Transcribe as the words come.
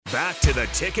back to the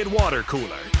Ticket Water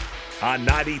Cooler on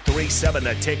 93.7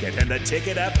 The Ticket and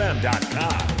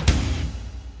theticketfm.com.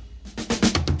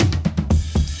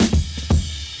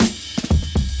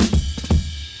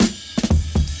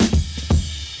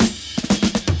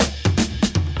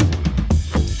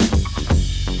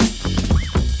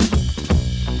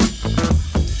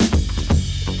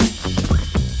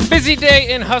 Busy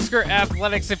day in Husker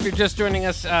athletics. If you're just joining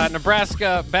us,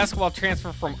 Nebraska basketball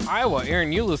transfer from Iowa,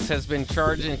 Aaron Eulis, has been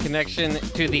charged in connection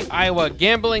to the Iowa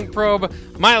gambling probe.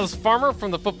 Miles Farmer from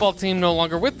the football team, no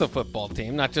longer with the football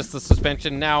team, not just the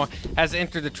suspension, now has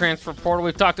entered the transfer portal.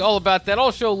 We've talked all about that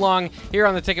all show long here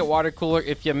on the Ticket Water Cooler.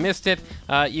 If you missed it,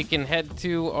 you can head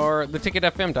to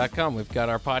theticketfm.com. We've got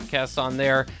our podcasts on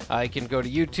there. You can go to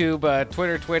YouTube,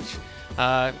 Twitter, Twitch.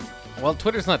 Well,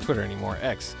 Twitter's not Twitter anymore,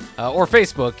 X, or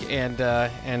Facebook,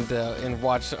 and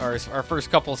watch our first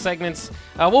couple of segments.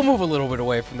 We'll move a little bit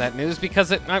away from that news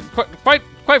because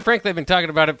quite frankly, I've been talking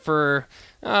about it for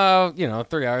 3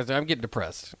 hours. I'm getting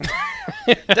depressed.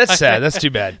 That's sad. That's too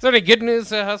bad. Is there any good news,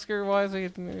 Husker-wise?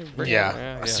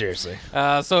 Yeah, seriously.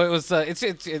 So it was.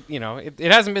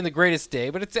 It hasn't been the greatest day,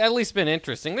 but it's at least been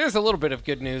interesting. There's a little bit of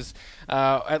good news,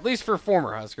 at least for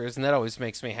former Huskers, and that always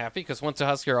makes me happy because once a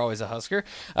Husker, always a Husker.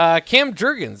 Cam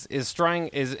Jurgens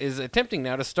is attempting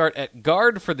now to start at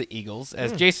guard for the Eagles,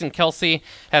 as Jason Kelsey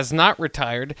has not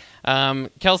retired.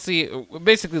 Kelsey,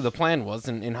 basically, the plan was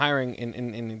in hiring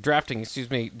in drafting,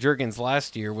 Jurgens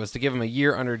last year was to give him a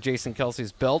year under Jason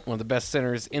Kelsey's belt, one of the best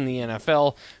centers in the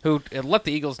NFL, who let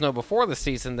the Eagles know before the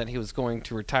season that he was going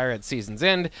to retire at season's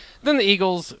end. Then the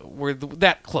Eagles were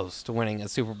that close to winning a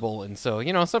Super Bowl, and so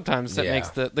sometimes that makes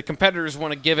the competitors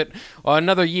want to give it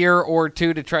another year or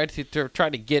two to try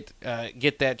to get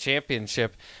that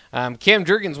championship. Cam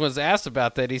Jurgens was asked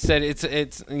about that. He said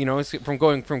it's from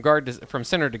going from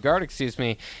center to guard. He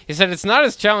said it's not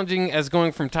as challenging as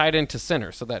going from tight end to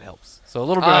center, so that helps. So a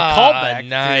little bit of callback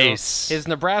to his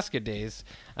Nebraska days.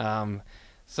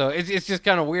 So it's just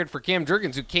kind of weird for Cam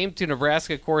Jurgens, who came to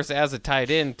Nebraska, of course, as a tight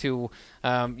end, to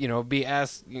be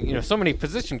asked so many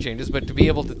position changes, but to be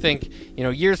able to think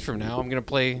years from now I'm going to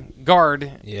play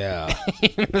guard. Yeah,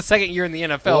 in the second year in the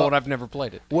NFL when I've never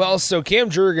played it. Well, so Cam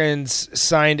Jurgens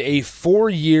signed a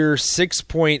 4-year,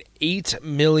 $6.8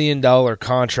 million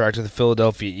contract with the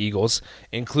Philadelphia Eagles,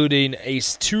 including a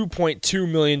 $2.2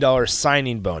 million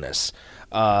signing bonus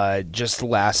just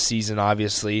last season,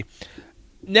 obviously.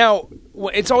 Now,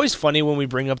 it's always funny when we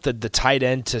bring up the tight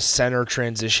end to center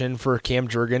transition for Cam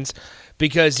Jurgens,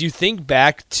 because you think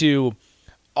back to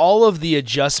all of the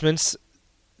adjustments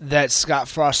that Scott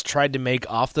Frost tried to make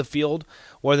off the field,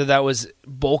 whether that was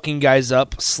bulking guys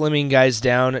up, slimming guys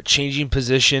down, changing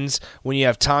positions, when you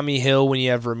have Tommy Hill, when you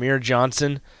have Ramir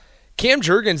Johnson. Cam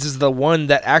Jurgens is the one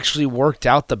that actually worked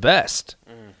out the best,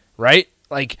 right?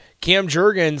 Like, Cam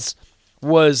Jurgens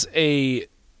was a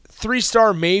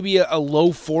 3-star, maybe a low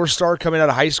 4-star coming out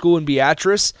of high school in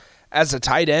Beatrice as a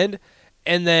tight end,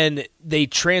 and then they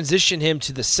transition him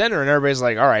to the center, and everybody's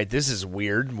like, all right, this is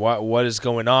weird. What is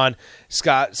going on?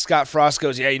 Scott Frost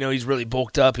goes, he's really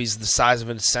bulked up. He's the size of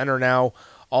a center now,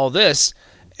 all this.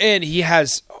 And he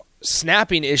has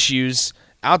snapping issues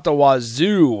out the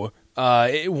wazoo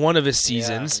one of his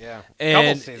seasons.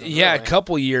 A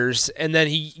couple years. And then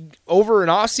he, over an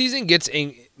offseason, gets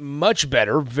much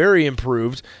better, very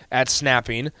improved at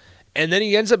snapping, and then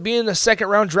he ends up being a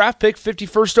second-round draft pick,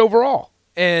 51st overall.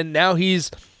 And now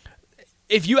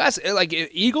if you ask,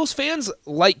 Eagles fans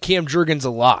like Cam Jurgens a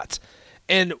lot.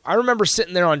 And I remember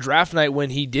sitting there on draft night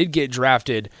when he did get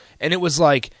drafted, and it was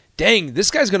like, dang, this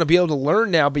guy's going to be able to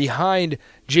learn now behind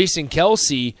Jason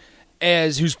Kelsey,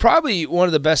 who's probably one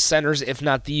of the best centers, if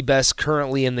not the best,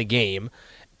 currently in the game.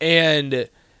 And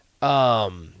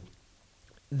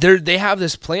they have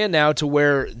this plan now to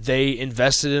where they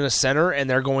invested in a center, and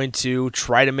they're going to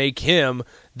try to make him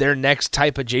their next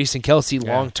type of Jason Kelsey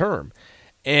long term.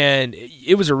 And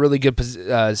it was a really good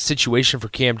situation for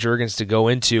Cam Jurgens to go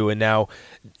into. And now,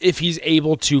 if he's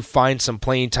able to find some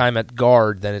playing time at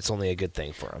guard, then it's only a good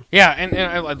thing for him. Yeah, and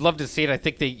I'd love to see it. I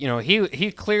think that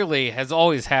he clearly has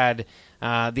always had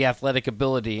the athletic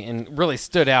ability and really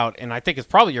stood out, and I think it's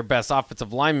probably your best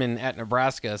offensive lineman at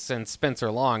Nebraska since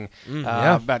Spencer Long,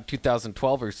 about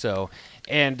 2012 or so.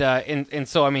 And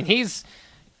so, I mean,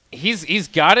 he's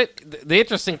got it. The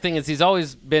interesting thing is he's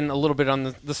always been a little bit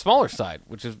on the smaller side,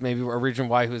 which is maybe a reason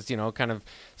why he was, kind of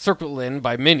circled in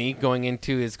by many going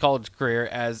into his college career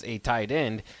as a tight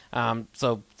end.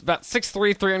 So about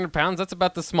 6'3", 300 pounds. That's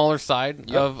about the smaller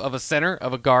side of a center,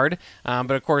 of a guard.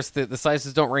 But, of course, the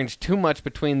sizes don't range too much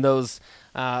between those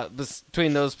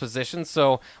between those positions.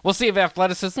 So we'll see if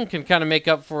athleticism can kind of make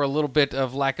up for a little bit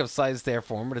of lack of size there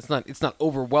for him, but it's not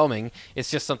overwhelming.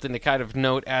 It's just something to kind of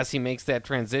note as he makes that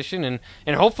transition,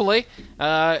 and hopefully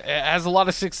has a lot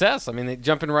of success. I mean, they're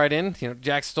jumping right in.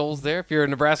 Jack Stoll's there. If you're a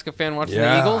Nebraska fan watching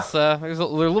the Eagles, there's a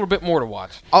little bit more to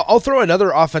watch. I'll throw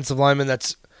another offensive lineman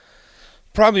that's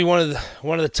probably one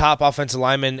of the top offensive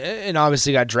linemen, and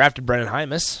obviously got drafted. Brendan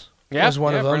Hymas. Was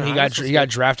one of them. He got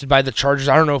drafted by the Chargers.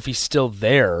 I don't know if he's still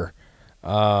there.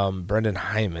 Brendan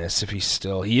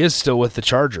Hymas, he is still with the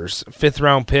Chargers. 5th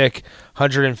round pick,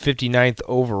 159th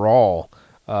overall.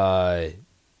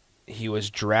 He was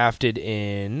drafted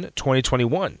in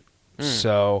 2021.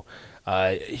 So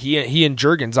he and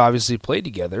Jurgens obviously played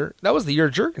together. That was the year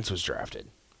Jurgens was drafted.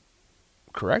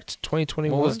 Correct?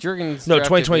 2021? Well, was Jurgens No,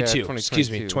 drafted? 2022. Yeah, 2022. Excuse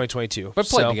me, 2022. But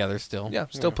played together still. Yeah,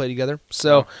 still played together.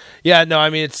 So, I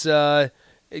mean, it's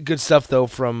good stuff, though,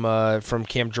 from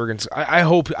Cam Jurgens. I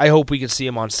hope we can see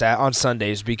him on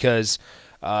Sundays, because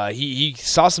he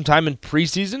saw some time in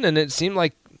preseason, and it seemed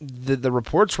like the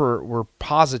reports were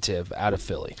positive out of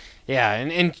Philly. Yeah,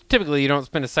 and typically you don't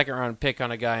spend a second-round pick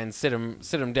on a guy and sit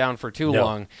him down for too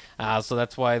long. So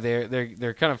that's why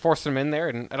they're kind of forcing him in there,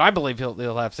 and I believe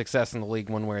he'll have success in the league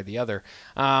one way or the other.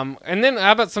 And then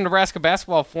how about some Nebraska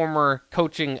basketball former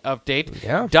coaching update?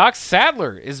 Yeah. Doc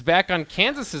Sadler is back on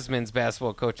Kansas's men's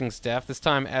basketball coaching staff, this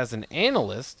time as an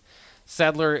analyst.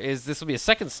 Sadler this will be a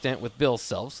second stint with Bill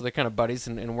Self, so they're kind of buddies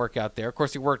and work out there. Of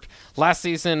course, he worked last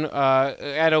season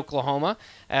at Oklahoma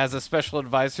as a special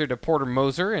advisor to Porter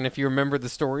Moser, and if you remember the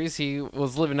stories, he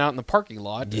was living out in the parking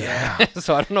lot. Yeah.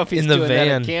 So I don't know if he's doing that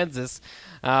in Kansas.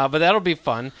 But that'll be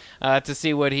fun to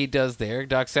see what he does there.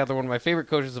 Doc Sadler, one of my favorite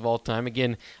coaches of all time.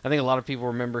 Again, I think a lot of people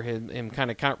remember him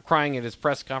kind of crying at his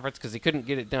press conference because he couldn't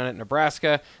get it done at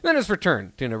Nebraska. And then his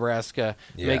return to Nebraska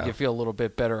made you feel a little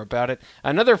bit better about it.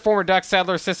 Another former Doc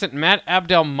Sadler assistant, Matt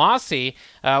Abdelmassih,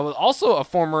 was also a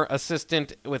former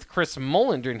assistant with Chris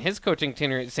Mullen during his coaching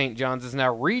tenure at St. John's, is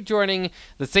now rejoining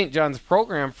the St. John's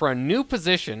program for a new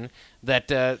position that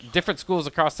different schools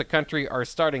across the country are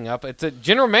starting up. It's a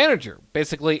general manager,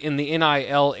 basically, in the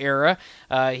NIL era.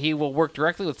 He will work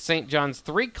directly with St. John's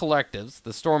 3 collectives,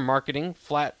 the Storm Marketing,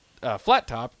 Flat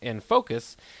Top, and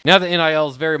Focus. Now that NIL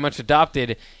is very much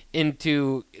adopted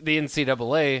into the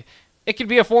NCAA, it could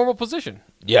be a formal position.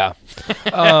 Yeah.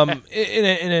 In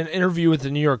an interview with the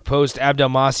New York Post,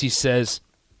 Abdelmassih says,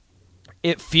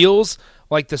 "It feels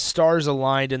like the stars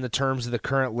aligned in the terms of the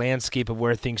current landscape of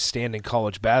where things stand in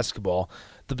college basketball.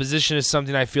 The position is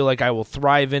something I feel like I will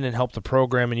thrive in and help the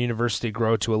program and university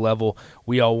grow to a level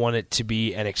we all want it to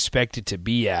be and expect it to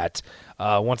be at."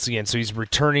 Once again, so he's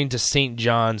returning to St.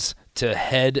 John's to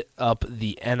head up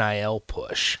the NIL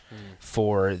push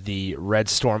for the Red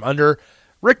Storm under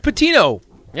Rick Pitino,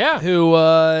 who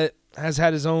has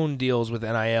had his own deals with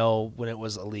NIL when it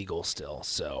was illegal still.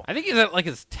 So I think he's at like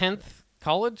his 10th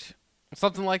college.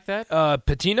 Something like that?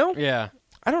 Pitino? Yeah.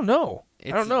 I don't know.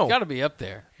 It's got to be up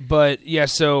there. But, yeah,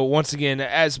 so once again,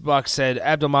 as Buck said,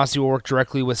 Abdelmassih will work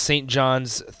directly with St.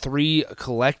 John's 3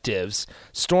 collectives,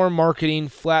 Storm Marketing,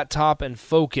 Flat Top, and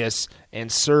Focus,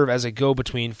 and serve as a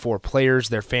go-between for players,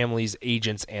 their families,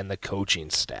 agents, and the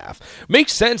coaching staff.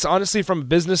 Makes sense, honestly, from a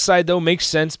business side, though. Makes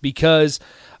sense because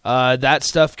that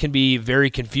stuff can be very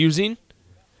confusing.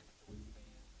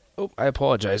 Oh, I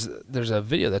apologize. There's a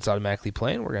video that's automatically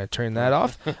playing. We're going to turn that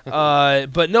off.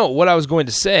 But no, what I was going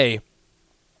to say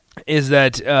is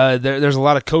that there's a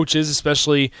lot of coaches,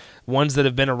 especially ones that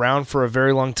have been around for a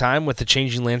very long time with the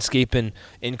changing landscape in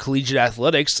collegiate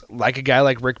athletics, like a guy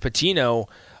like Rick Pitino.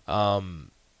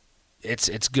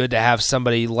 It's good to have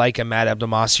somebody like a Matt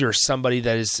Abdelmassih or somebody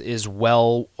that is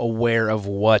well aware of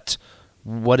what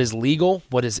is legal,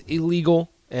 what is illegal,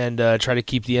 and try to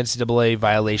keep the NCAA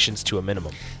violations to a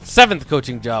minimum. 7th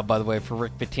coaching job, by the way, for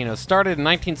Rick Pitino. Started in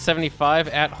 1975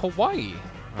 at Hawaii.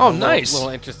 Oh, nice. Little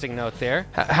interesting note there.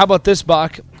 How about this,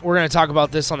 Bach? We're going to talk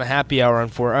about this on the happy hour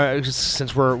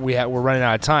since we're running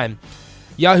out of time.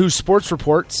 Yahoo Sports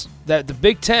reports that the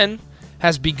Big Ten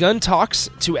has begun talks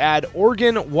to add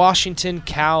Oregon, Washington,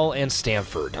 Cal, and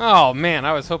Stanford. Oh, man.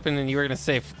 I was hoping you were going to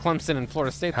say Clemson and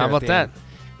Florida State. How about that?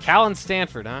 Cal and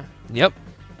Stanford, huh? Yep.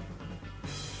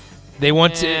 They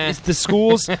want to. It's the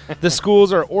schools. The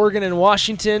schools are Oregon and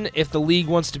Washington. If the league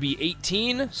wants to be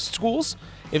 18 schools,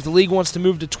 if the league wants to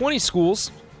move to 20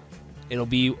 schools, it'll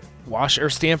be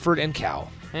Stanford and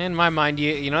Cal. In my mind,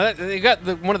 they got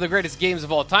one of the greatest games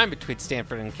of all time between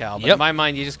Stanford and Cal. But in my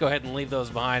mind, you just go ahead and leave those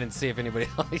behind and see if anybody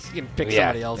else can pick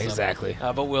somebody else. Exactly.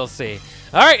 But we'll see.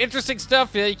 All right, interesting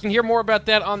stuff. You can hear more about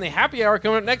that on the happy hour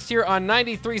coming up next year on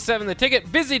 93.7 The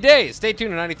Ticket. Busy day. Stay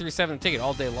tuned to 93.7 The Ticket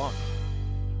all day long.